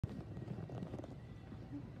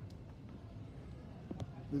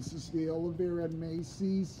This is the elevator at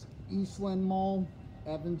Macy's, Eastland Mall,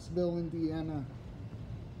 Evansville, Indiana.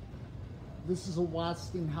 This is a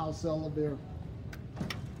Westinghouse elevator.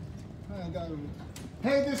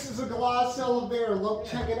 Hey, this is a glass elevator. Look,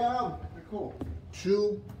 check it out. Cool.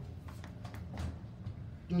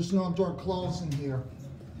 There's no door closing here.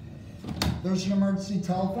 There's your emergency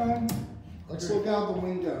telephone. Let's look out the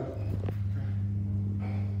window.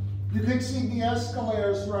 You can see the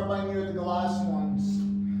escalators right by near the glass ones.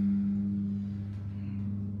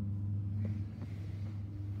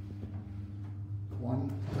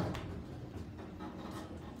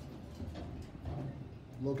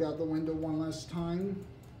 Look out the window one last time.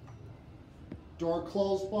 Door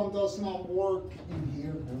close button does not work in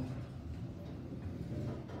here.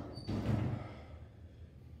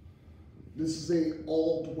 This is a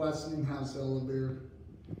old Westinghouse elevator.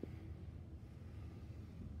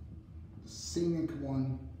 Scenic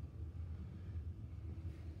one.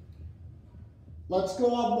 Let's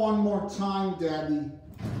go up one more time, Daddy.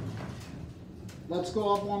 Let's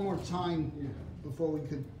go up one more time before we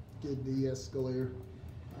could get the escalator.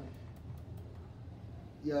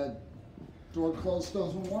 Yeah, door close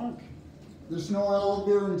doesn't work. There's no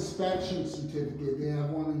elevator inspection certificate. They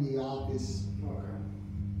have one in the office. Okay.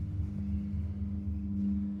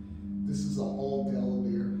 This is an old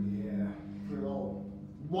elevator. Yeah, pretty old.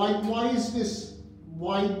 Why is this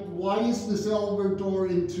elevator door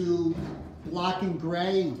into black and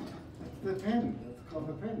gray? The pin. That's called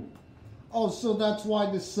the pin. Oh, so that's why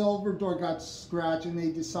the silver door got scratched and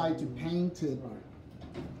they decided to paint it. Right.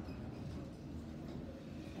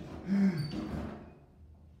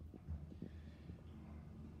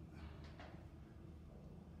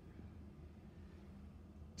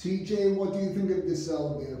 TJ, what do you think of this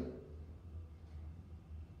elevator?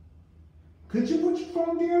 Could you put your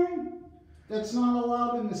phone down? That's not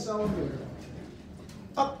allowed in this elevator.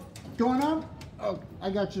 Up, going up? Oh, I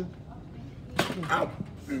got you. Ow.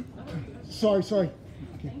 Sorry.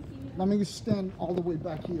 Okay. Let me stand all the way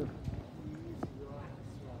back here.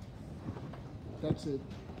 That's it.